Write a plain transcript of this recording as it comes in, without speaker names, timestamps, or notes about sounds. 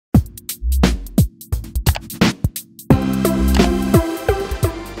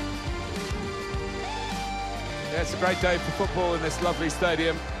Yeah, it's a great day for football in this lovely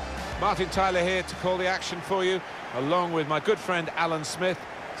stadium. Martin Tyler here to call the action for you, along with my good friend Alan Smith.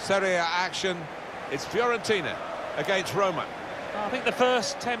 Serie A action. It's Fiorentina against Roma. I think the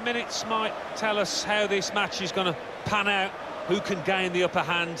first 10 minutes might tell us how this match is going to pan out, who can gain the upper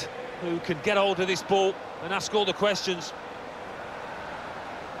hand, who can get hold of this ball and ask all the questions.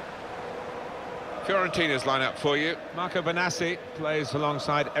 Fiorentina's lineup for you. Marco Benassi plays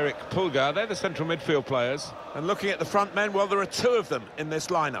alongside Eric Pulgar. They're the central midfield players. And looking at the front men, well, there are two of them in this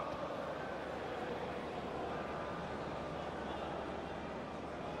lineup.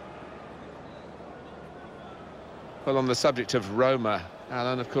 Well, on the subject of Roma,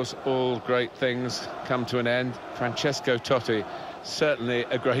 Alan, of course, all great things come to an end. Francesco Totti, certainly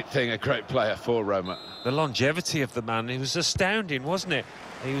a great thing, a great player for Roma. The longevity of the man, it was astounding, wasn't it?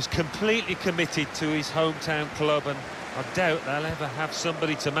 He was completely committed to his hometown club, and I doubt they'll ever have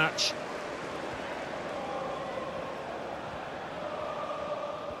somebody to match.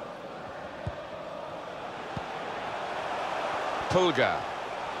 Pulgar.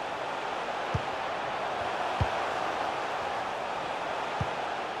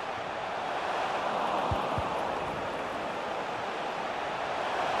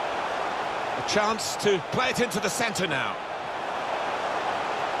 A chance to play it into the centre now.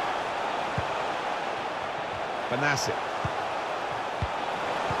 Benassi.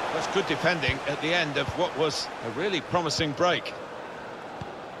 That's good defending at the end of what was a really promising break.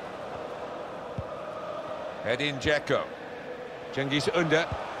 Edin Dzeko. Cengiz Ünder.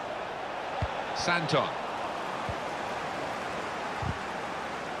 Santon.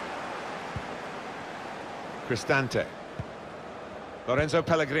 Cristante. Lorenzo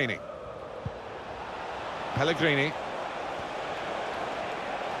Pellegrini. Pellegrini.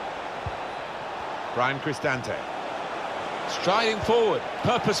 Brian Cristante. Striding forward,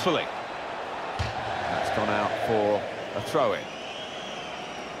 purposefully. That's gone out for a throw-in.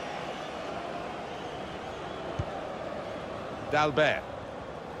 Dalbert.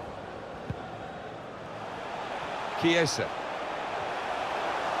 Chiesa.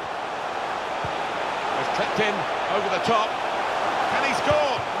 It's clipped in over the top. Can he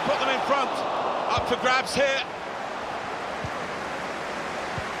score? Put them in front. Up for grabs here.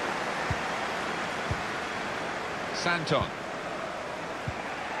 Santon.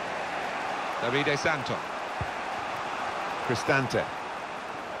 Davide Santon. Cristante.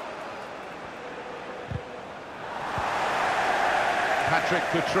 Patrick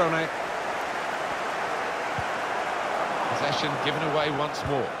Cutrone. Possession given away once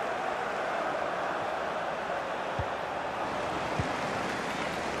more.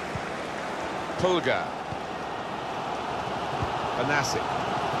 Pulgar. Benassi.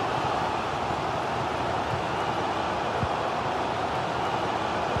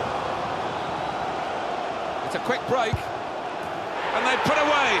 It's a quick break, and they put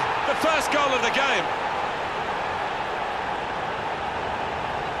away the first goal of the game.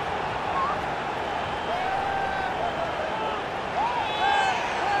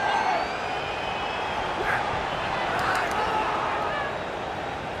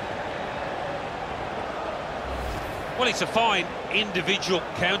 Well, it's a fine individual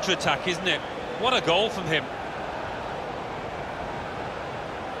counter-attack, isn't it? What a goal from him.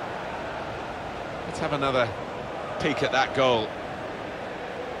 Let's have another peek at that goal.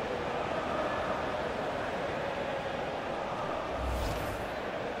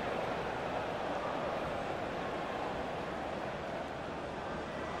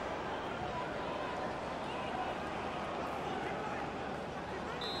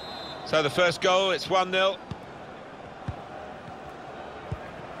 So the first goal, it's 1-0.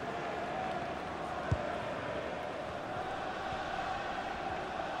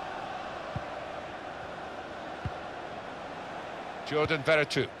 Jordan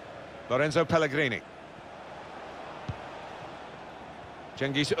Veretout. Lorenzo Pellegrini.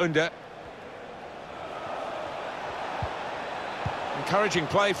 Cengiz Ünder. Encouraging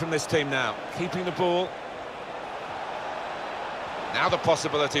play from this team now, keeping the ball. Now the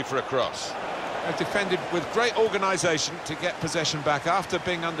possibility for a cross. They've defended with great organisation to get possession back after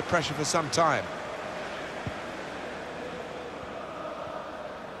being under pressure for some time.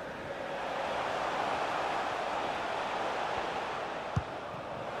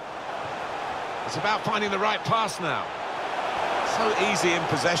 It's about finding the right pass now. So easy in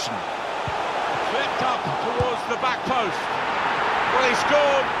possession. Flipped up towards the back post. Well, he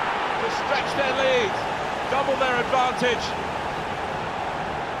scored to stretch their lead, double their advantage.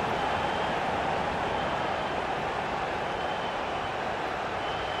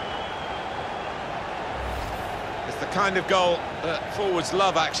 It's the kind of goal that forwards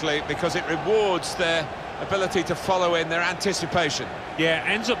love, actually, because it rewards their ability to follow in their anticipation. Yeah,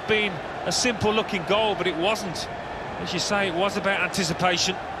 ends up being a simple-looking goal, but it wasn't. As you say, it was about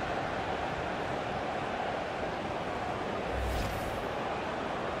anticipation.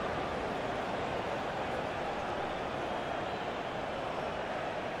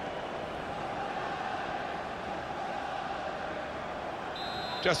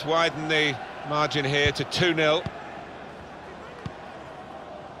 Just widen the margin here to 2-0.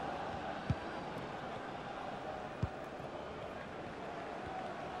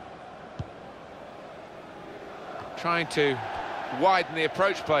 Trying to widen the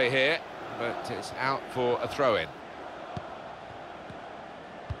approach play here, but it's out for a throw-in.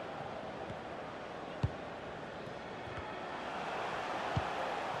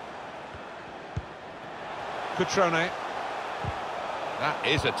 Cutrone. That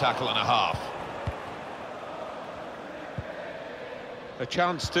is a tackle and a half. A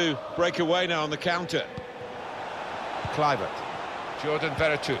chance to break away now on the counter. Kluivert. Jordan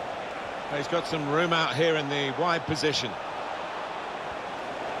Veretout. He's got some room out here in the wide position.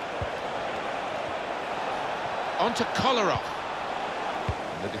 On to Kolarov.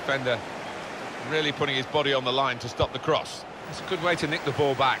 And the defender really putting his body on the line to stop the cross. It's a good way to nick the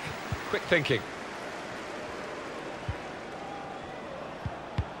ball back. Quick thinking.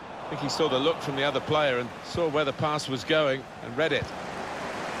 I think he saw the look from the other player and saw where the pass was going and read it.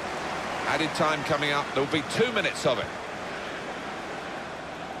 Added time coming up. There'll be 2 minutes of it.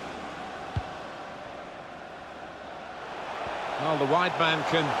 Well, the wide man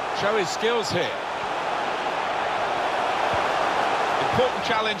can show his skills here. Important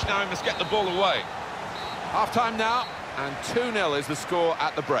challenge now, he must get the ball away. Half-time now, and 2-0 is the score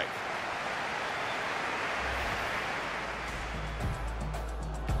at the break.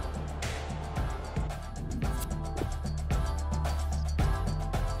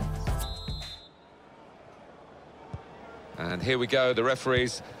 And here we go, the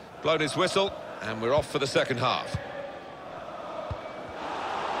referee's blown his whistle, and we're off for the second half.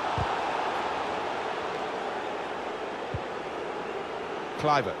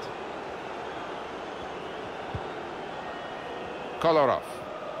 Kluivert. Kolarov.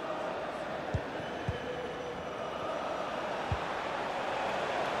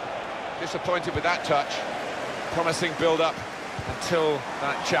 Disappointed with that touch. Promising build-up until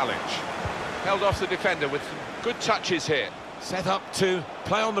that challenge. Held off the defender with some good touches here. Set up to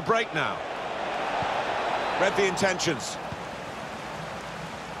play on the break now. Read the intentions.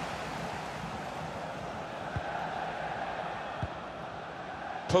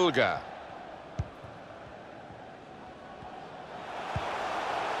 Pulgar.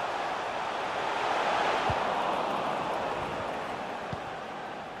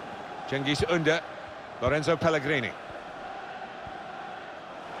 Cengiz Ünder. Lorenzo Pellegrini.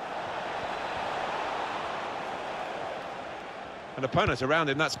 An opponent around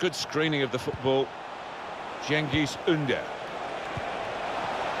him, that's good screening of the football. Cengiz Ünder.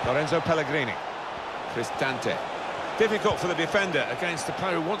 Lorenzo Pellegrini. Cristante. Difficult for the defender against the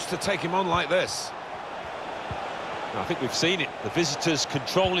player who wants to take him on like this. I think we've seen it. The visitors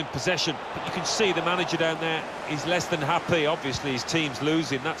controlling possession, but you can see the manager down there is less than happy. Obviously, his team's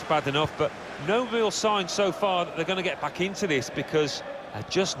losing, that's bad enough, but no real sign so far that they're going to get back into this because they're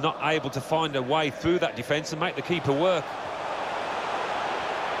just not able to find a way through that defence and make the keeper work.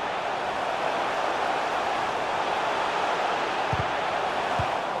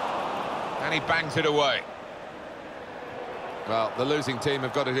 And he bangs it away. Well, the losing team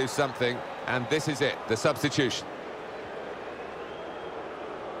have got to do something, and this is it, the substitution.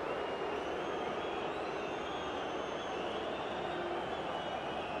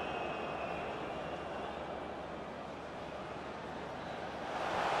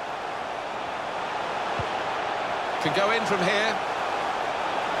 Can go in from here.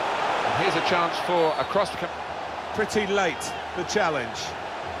 And here's a chance for a cross. Pretty late, the challenge.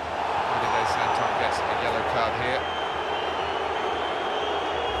 Santon gets a yellow card here.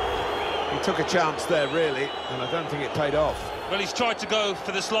 He took a chance there, really, and I don't think it paid off. Well, he's tried to go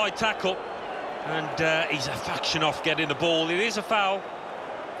for the slide tackle, and he's a fraction off getting the ball. It is a foul.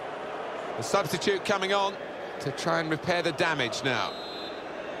 The substitute coming on to try and repair the damage now.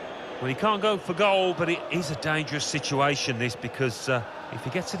 Well, he can't go for goal, but it is a dangerous situation, this, because if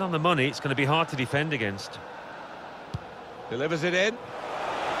he gets it on the money, it's going to be hard to defend against. Delivers it in.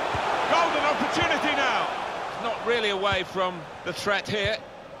 Golden opportunity now. Not really away from the threat here.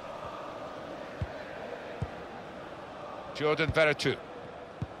 Jordan Veretout.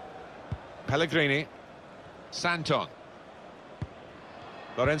 Pellegrini. Santon.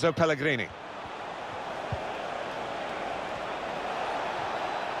 Lorenzo Pellegrini.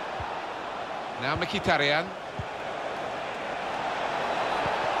 Now Mkhitaryan.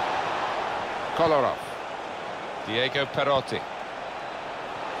 Kolarov. Diego Perotti.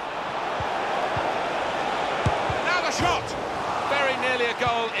 Now the shot! Very nearly a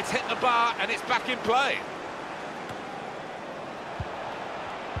goal, it's hit the bar and it's back in play.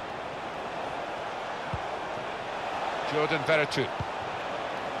 Jordan Veretout.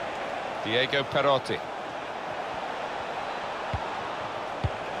 Diego Perotti.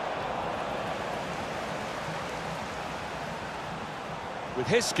 With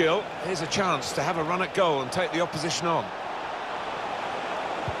his skill, here's a chance to have a run at goal and take the opposition on.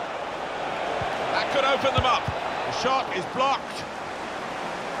 That could open them up. The shot is blocked.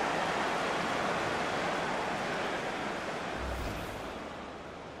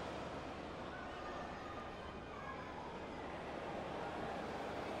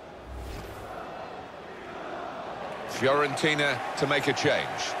 Fiorentina to make a change.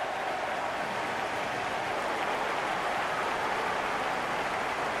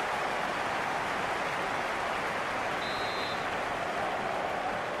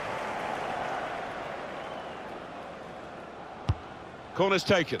 Corner's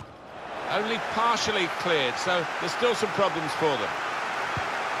taken. Only partially cleared, so there's still some problems for them.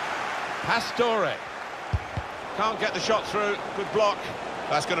 Pastore. Can't get the shot through. Good block.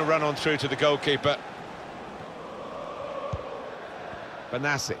 That's going to run on through to the goalkeeper.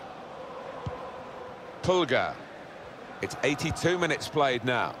 Benassi. Pulgar. It's 82 minutes played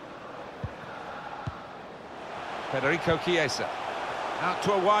now. Federico Chiesa. Out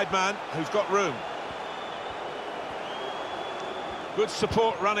to a wide man who's got room. Good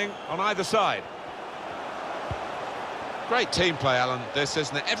support running on either side. Great team play, Alan, this,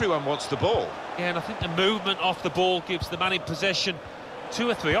 isn't it? Everyone wants the ball. Yeah, and I think the movement off the ball gives the man in possession 2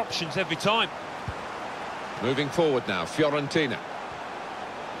 or 3 options every time. Moving forward now, Fiorentina.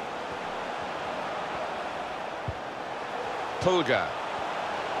 Pulgar.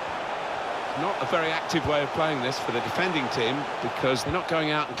 Not a very active way of playing this for the defending team, because they're not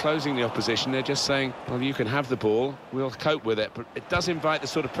going out and closing the opposition. They're just saying, well, you can have the ball, we'll cope with it, but it does invite the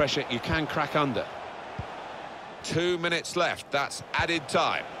sort of pressure you can crack under. 2 minutes left, that's added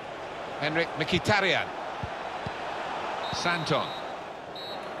time. Henrik Mkhitaryan. Santon.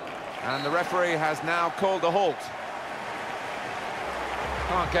 And the referee has now called a halt.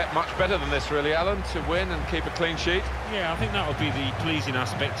 Can't get much better than this, really, Alan, to win and keep a clean sheet. Yeah, I think that would be the pleasing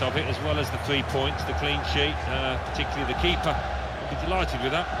aspect of it, as well as the 3 points, the clean sheet, particularly the keeper. I'd be delighted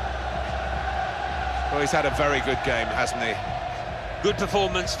with that. Well, he's had a very good game, hasn't he? Good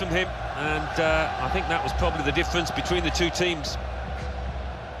performance from him, and I think that was probably the difference between the 2 teams.